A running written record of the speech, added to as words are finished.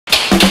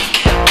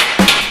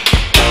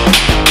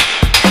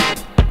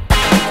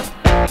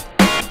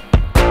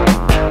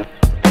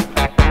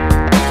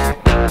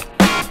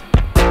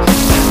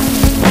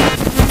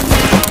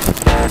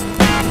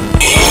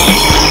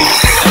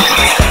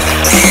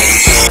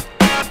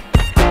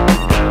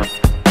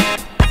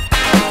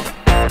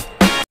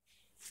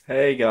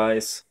Hey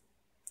guys,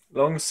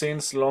 long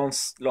since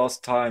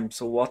last time,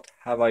 so what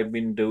have I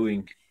been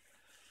doing?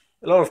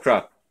 A lot of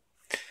crap.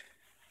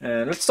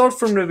 Let's start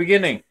from the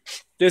beginning.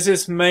 This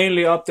is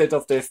mainly update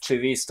of the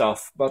FPV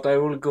stuff, but I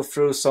will go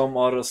through some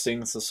other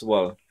things as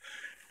well.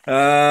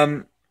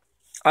 I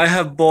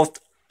have bought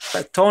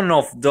a ton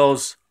of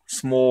those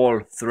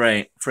small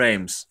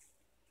frames.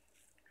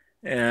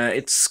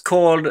 It's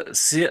called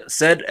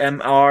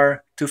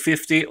ZMR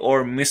 250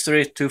 or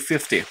Mystery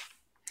 250.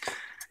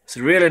 It's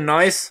a really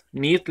nice,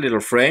 neat little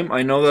frame.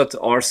 I know that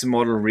RC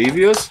Model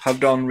Reviews have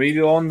done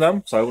review on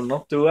them, so I will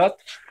not do that.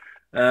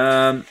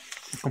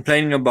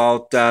 Complaining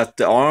about that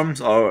the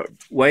arms are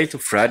way too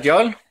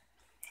fragile.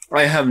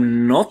 I have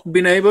not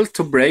been able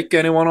to break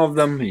any one of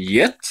them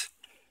yet,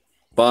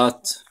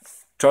 but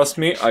trust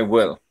me, I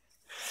will.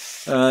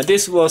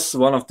 This was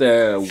one of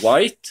the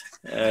white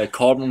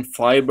carbon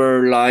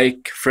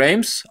fiber-like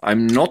frames.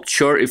 I'm not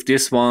sure if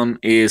this one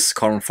is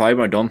carbon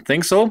fiber, I don't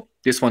think so.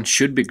 This one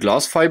should be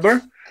glass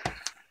fiber.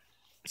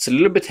 It's a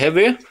little bit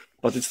heavy,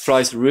 but it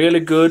flies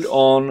really good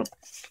on,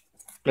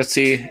 let's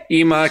see,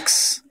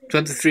 Emax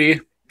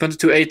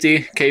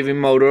 2280 kV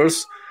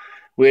motors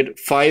with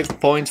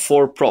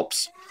 5.4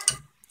 props.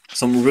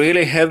 Some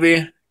really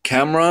heavy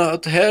camera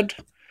at the head.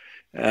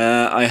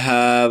 I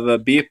have a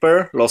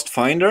beeper, lost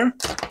finder.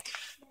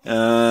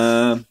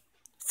 400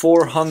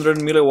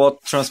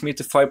 milliwatt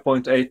transmitter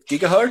 5.8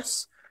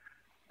 gigahertz.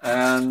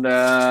 And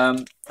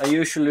I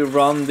usually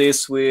run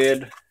this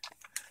with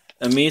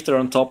a meter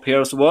on top here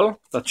as well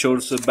that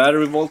shows the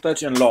battery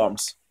voltage and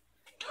alarms.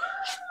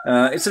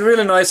 It's a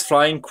really nice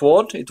flying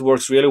quad. It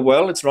works really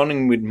well. It's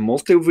running with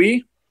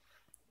multi-V.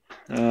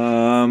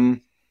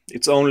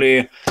 It's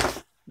only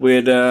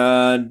with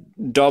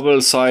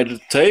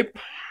double-sided tape.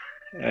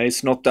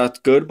 It's not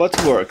that good, but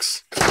it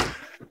works.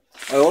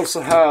 I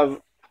also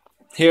have,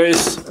 here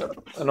is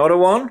another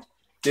one.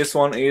 This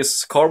one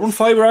is carbon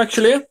fiber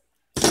actually.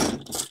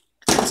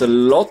 It's a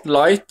lot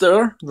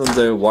lighter than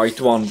the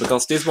white one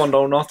because this one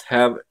do not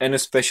have any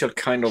special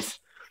kind of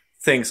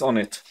things on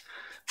it.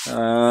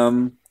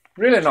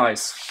 Really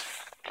nice.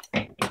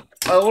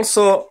 I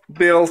also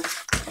built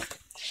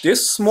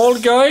this small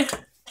guy.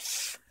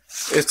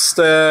 It's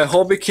the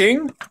Hobby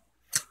King.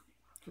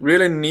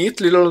 Really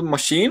neat little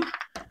machine.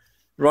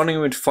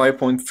 Running with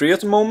 5.3 at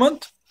the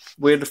moment.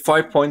 With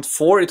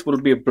 5.4 it will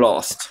be a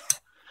blast.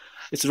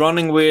 It's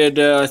running with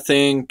I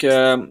think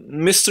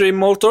mystery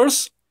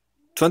motors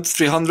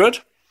 2300.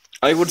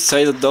 I would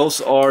say that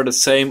those are the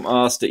same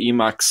as the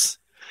Emax.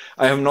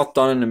 I have not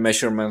done any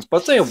measurements,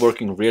 but they are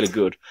working really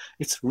good.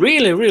 It's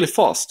really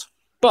fast.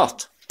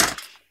 But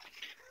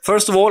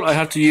first of all, I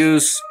have to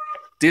use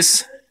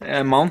this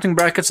mounting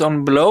brackets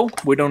on below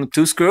with only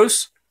 2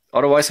 screws.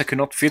 Otherwise, I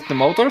cannot fit the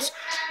motors.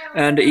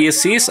 And the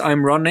ESCs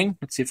I'm running.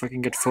 Let's see if I can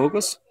get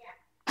focus.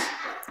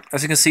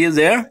 As you can see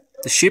there,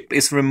 the chip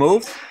is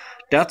removed.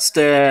 That's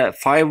the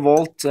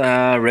 5-volt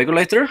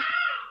regulator.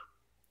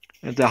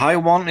 The high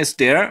one is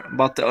there,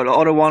 but the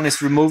other one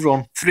is removed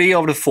on 3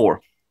 of the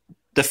 4.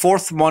 The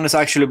 4th one is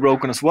actually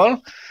broken as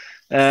well,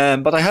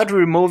 but I had to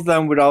remove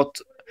them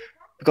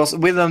because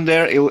with them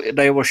there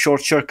they were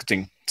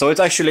short-circuiting. So it's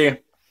actually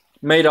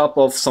made up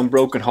of some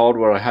broken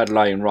hardware I had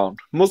lying around.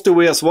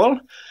 Multi-way as well,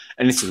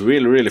 and it's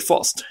really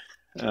fast.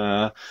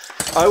 I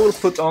will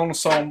put on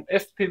some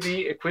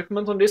FPV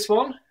equipment on this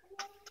one.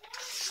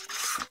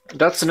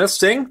 That's the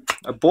next thing.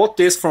 I bought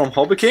this from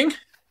Hobby King.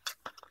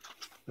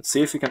 Let's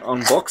see if we can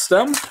unbox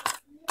them.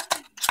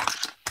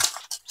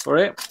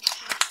 Sorry.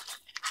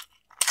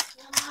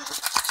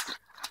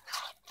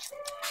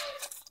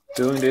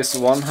 Doing this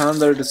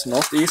one-handed is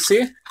not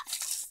easy.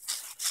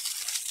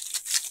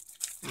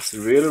 It's a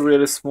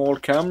really small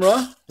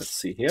camera. Let's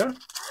see here.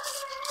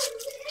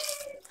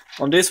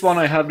 On this one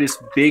I have this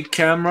big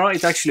camera.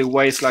 It actually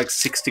weighs like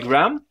 60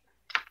 grams.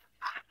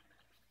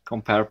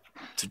 Compared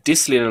to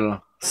this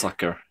little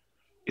sucker.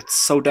 It's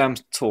so damn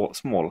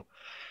small.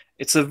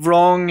 It's a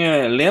wrong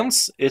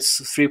lens. It's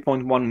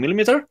 3.1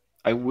 millimeter.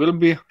 I will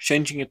be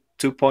changing it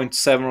to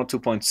 2.7 or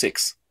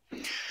 2.6.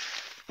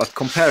 But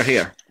compare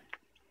here.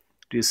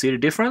 Do you see the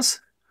difference?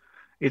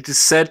 It is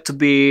said to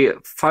be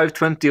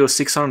 520 or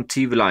 600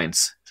 TV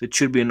lines. So it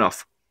should be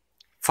enough.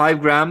 5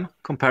 grams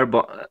compared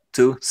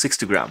to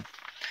 60 grams.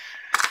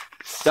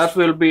 That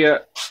will be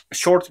a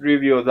short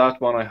review of that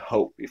one, I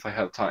hope, if I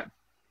have time.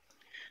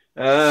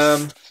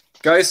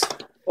 Guys,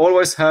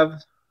 always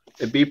have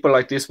a beeper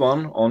like this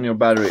one on your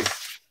battery,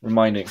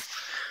 reminding.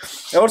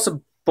 I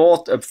also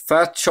bought a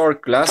Fat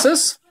Shark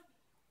glasses.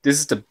 This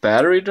is the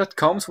battery that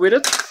comes with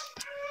it.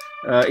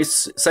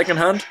 It's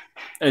secondhand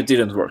and it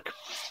didn't work.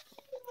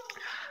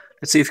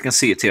 Let's see if you can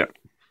see it here.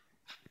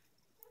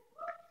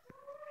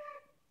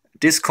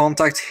 This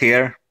contact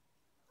here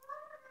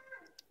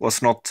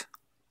was not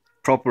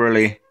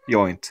properly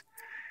joined.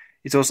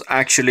 It was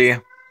actually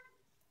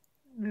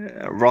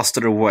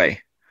rusted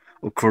away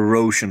or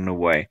corrosion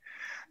away.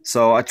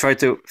 So I tried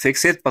to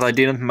fix it, but I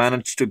didn't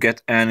manage to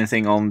get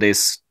anything on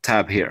this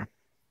tab here.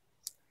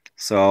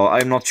 So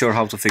I'm not sure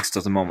how to fix it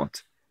at the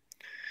moment.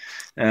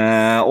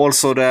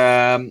 Also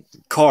the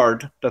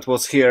card that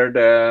was here,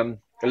 the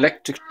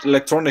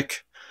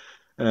electronic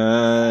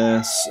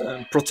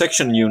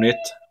protection unit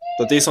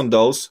that is on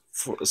those,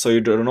 so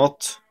you do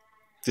not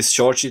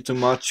discharge it too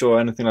much or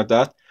anything like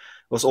that,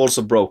 was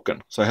also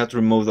broken. So I had to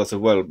remove that as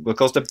well,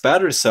 because the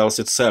battery cells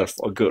itself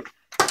are good.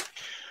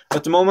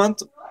 At the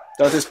moment,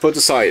 that is put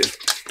aside.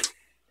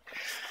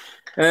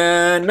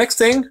 Next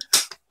thing,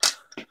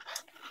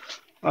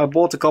 I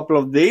bought a couple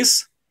of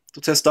these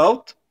to test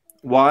out.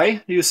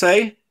 Why, you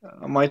say?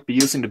 I might be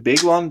using the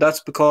big one.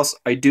 That's because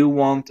I do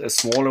want a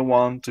smaller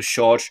one to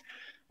charge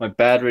my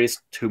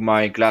batteries to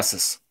my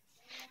glasses.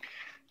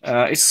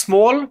 It's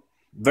small,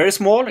 very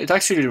small. It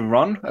actually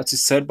runs, as it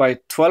said, by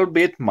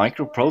 12-bit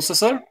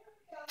microprocessor.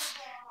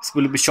 It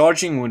will be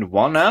charging with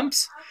 1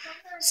 amps.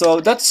 So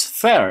that's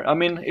fair. I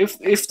mean,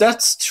 if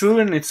that's true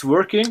and it's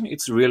working,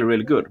 it's really,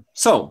 really good.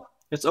 So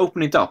let's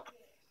open it up.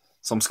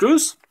 Some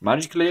screws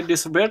magically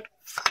disappeared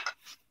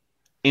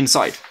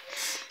inside.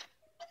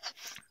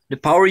 The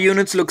power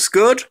units looks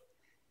good.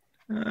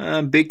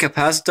 Big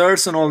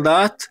capacitors and all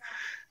that.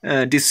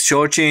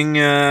 Discharging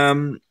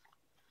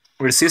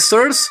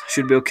resistors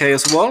should be okay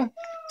as well.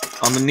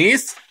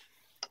 Underneath,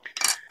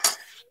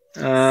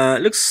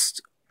 looks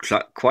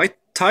quite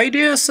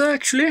tidy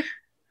actually.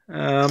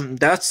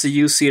 That's the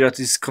UC that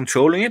is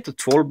controlling it, the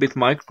 12-bit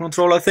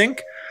microcontroller, I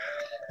think.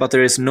 But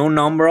there is no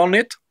number on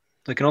it.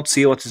 I cannot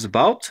see what it's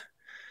about.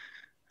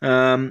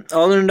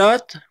 Other than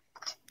that,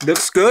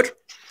 looks good.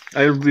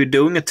 I will be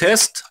doing a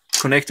test,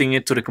 connecting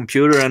it to the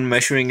computer and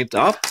measuring it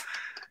up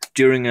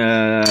during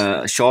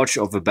a charge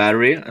of a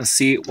battery and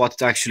see what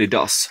it actually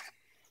does.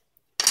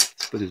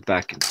 Let's put it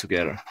back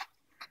together.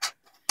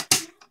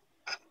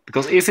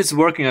 Because if it's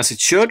working as it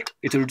should,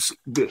 it will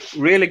be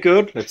really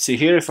good. Let's see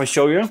here if I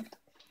show you. Yep.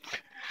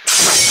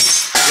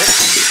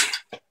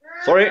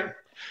 Sorry.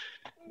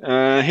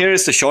 Here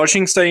is the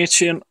charging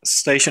station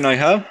I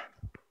have.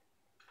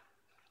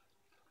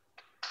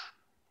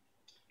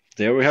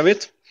 There we have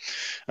it.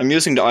 I'm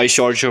using the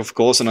iCharger, of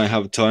course, and I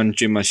have a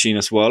turnkey machine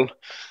as well.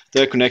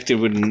 They're connected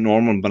with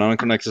normal banana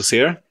connectors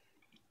here,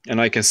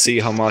 and I can see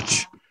how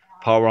much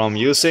power I'm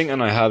using,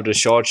 and I have the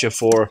charger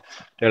for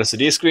the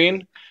LCD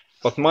screen.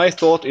 But my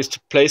thought is to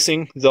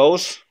placing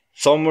those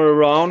somewhere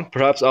around,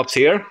 perhaps up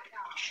here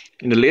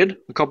in the lid,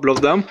 a couple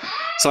of them.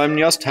 So I'm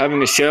just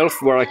having a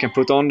shelf where I can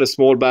put on the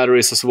small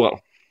batteries as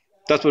well.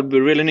 That would be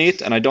really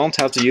neat, and I don't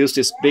have to use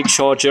this big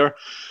charger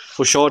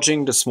for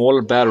charging the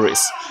smaller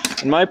batteries.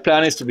 And my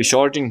plan is to be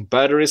charging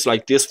batteries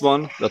like this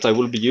one that I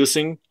will be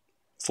using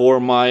for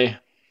my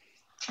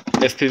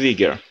FPV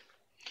gear.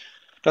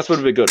 That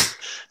would be good.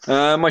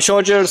 My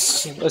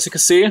chargers, as you can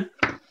see,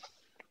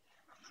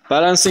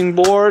 balancing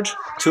board,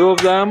 2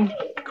 of them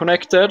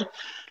connected.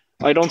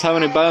 I don't have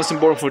any balancing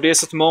board for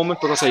this at the moment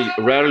because I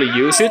rarely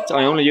use it.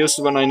 I only use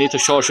it when I need to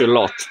charge a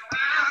lot.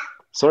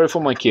 Sorry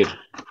for my kid.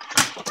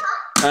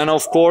 And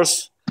of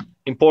course,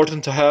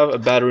 important to have a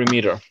battery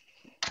meter.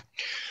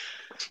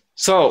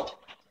 So,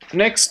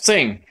 next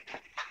thing.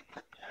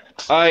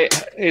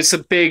 It's a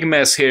big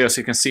mess here, as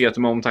you can see at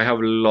the moment. I have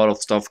a lot of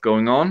stuff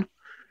going on.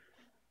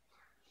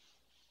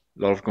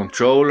 A lot of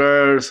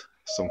controllers,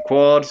 some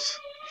quads.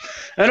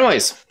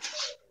 Anyways,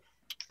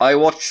 I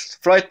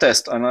watched Flight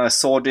Test and I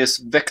saw this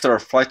Vector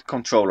flight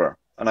controller.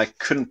 And I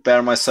couldn't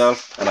bear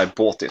myself and I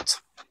bought it.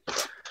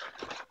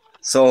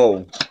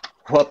 So,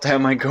 what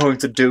am I going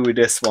to do with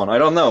this one? I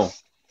don't know.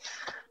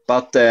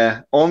 But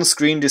the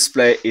on-screen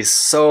display is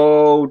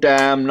so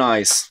damn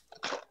nice.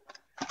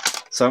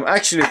 So I'm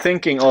actually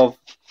thinking of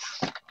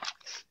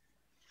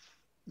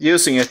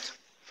using it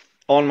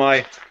on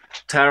my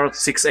Tarot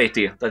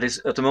 680 that is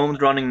at the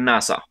moment running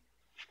NASA.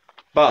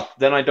 But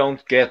then I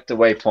don't get the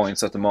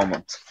waypoints at the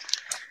moment.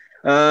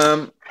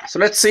 So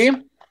let's see.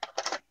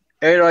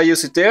 Either I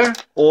use it there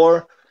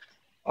or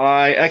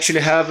I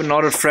actually have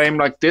another frame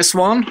like this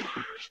one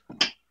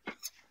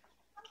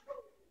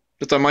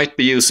that I might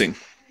be using.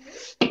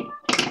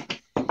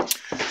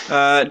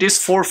 This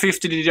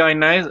 450 DJI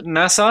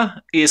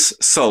NASA is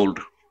sold.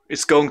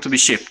 It's going to be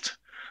shipped.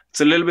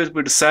 It's a little bit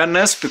with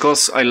sadness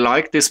because I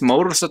like this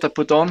motors that I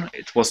put on.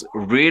 It was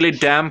really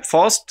damn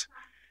fast.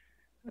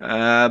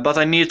 But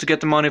I need to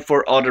get the money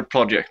for other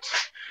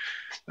projects.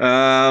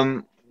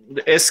 The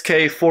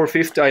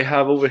SK450 I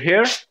have over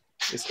here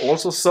is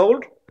also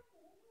sold.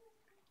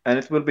 And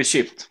it will be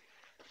shipped.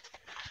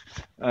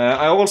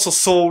 I also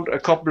sold a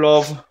couple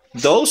of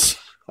those.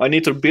 I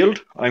need to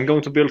build. I'm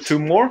going to build 2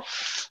 more.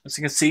 As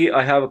you can see,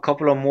 I have a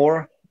couple of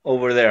more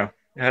over there.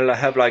 I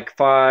have like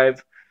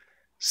 5,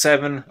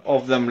 7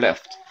 of them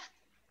left.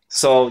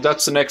 So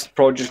that's the next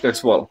project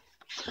as well.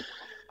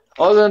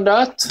 Other than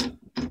that,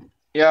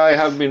 yeah, I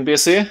have been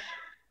busy.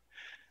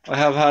 I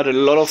have had a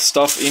lot of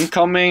stuff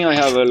incoming. I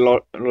have a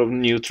lot of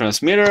new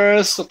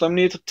transmitters that I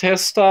need to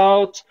test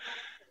out.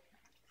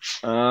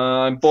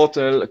 I bought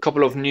a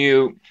couple of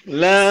new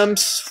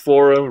lamps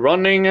for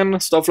running and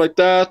stuff like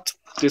that.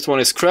 This one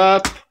is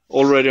crap,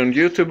 already on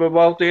YouTube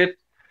about it.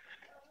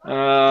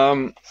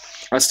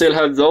 I still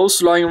have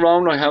those lying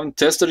around, I haven't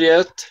tested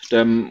yet.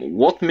 The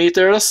watt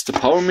meters, the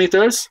power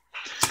meters.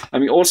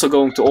 I'm also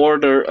going to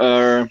order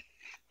a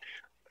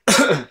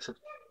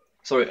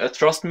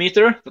thrust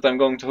meter that I'm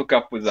going to hook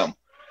up with them.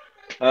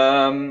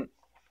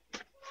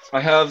 I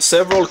have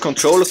several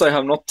controllers I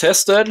have not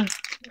tested,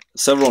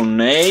 several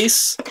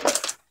nays,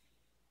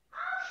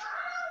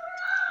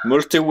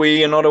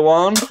 multi-wii, another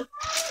one,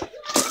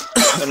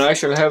 and I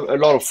actually have a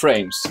lot of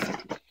frames.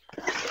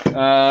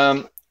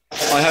 I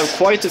have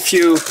quite a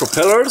few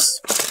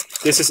propellers.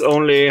 This is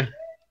only,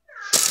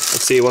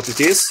 let's see what it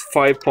is,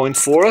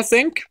 5.4 I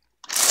think.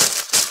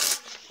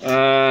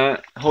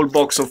 Whole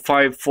box of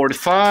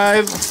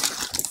 545,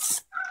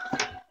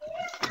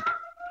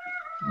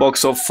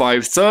 box of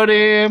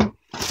 530.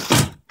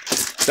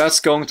 That's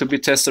going to be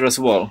tested as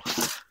well.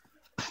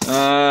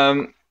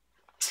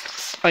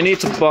 I need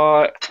to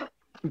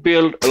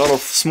build a lot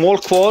of small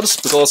quads,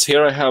 because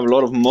here I have a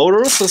lot of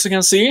motors, as you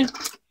can see.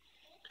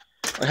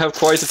 I have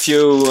quite a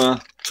few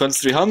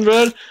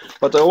 2300,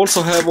 but I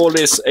also have all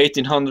this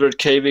 1800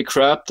 kV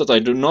crap that I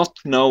do not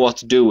know what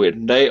to do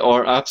with. They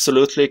are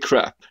absolutely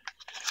crap.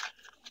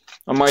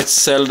 I might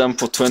sell them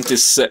for 20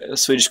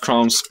 Swedish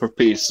crowns per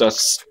piece.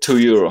 That's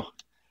 €2.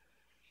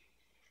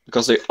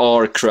 Because they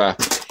are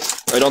crap.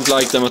 I don't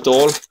like them at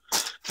all,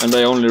 and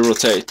they only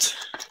rotate.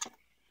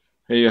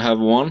 Here you have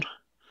one.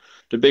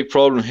 The big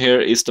problem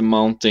here is the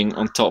mounting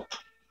on top.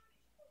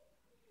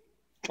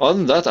 Other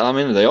than that, I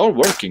mean, they are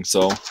working,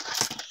 so.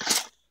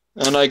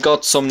 And I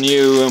got some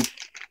new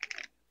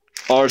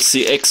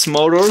RCX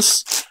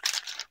motors.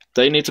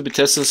 They need to be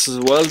tested as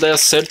well. They are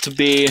said to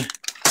be,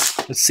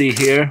 let's see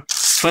here,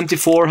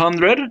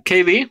 2400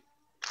 kV.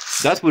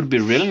 That would be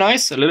really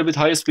nice, a little bit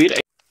higher speed.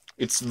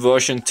 It's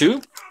version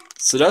 2,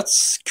 so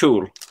that's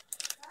cool.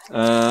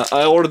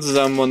 I ordered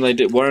them when they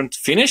weren't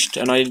finished,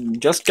 and I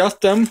just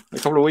got them a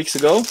couple of weeks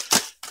ago.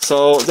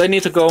 So they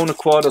need to go on a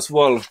quad as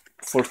well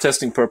for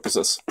testing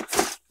purposes.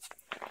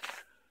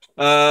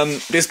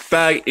 This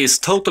bag is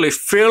totally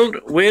filled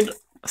with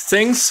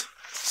things,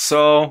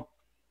 so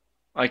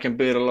I can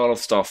build a lot of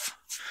stuff.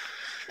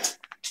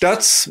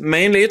 That's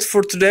mainly it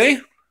for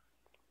today.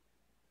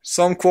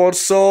 Some quads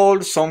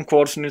sold, some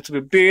quads need to be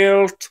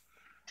built,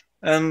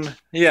 and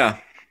yeah,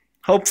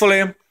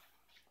 hopefully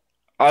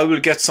I will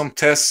get some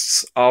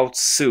tests out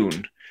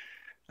soon.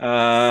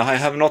 I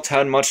have not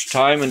had much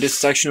time, and this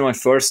is actually my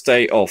first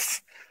day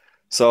off.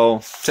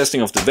 So,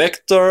 testing of the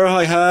vector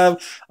I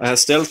have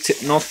still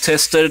not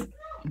tested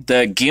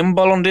the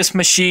gimbal on this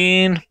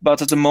machine,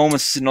 but at the moment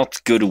it's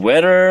not good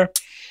weather.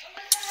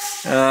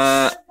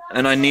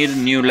 And I need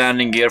new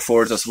landing gear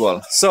for it as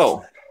well.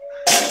 So,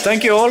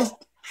 thank you all,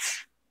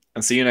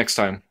 and see you next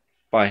time.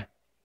 Bye.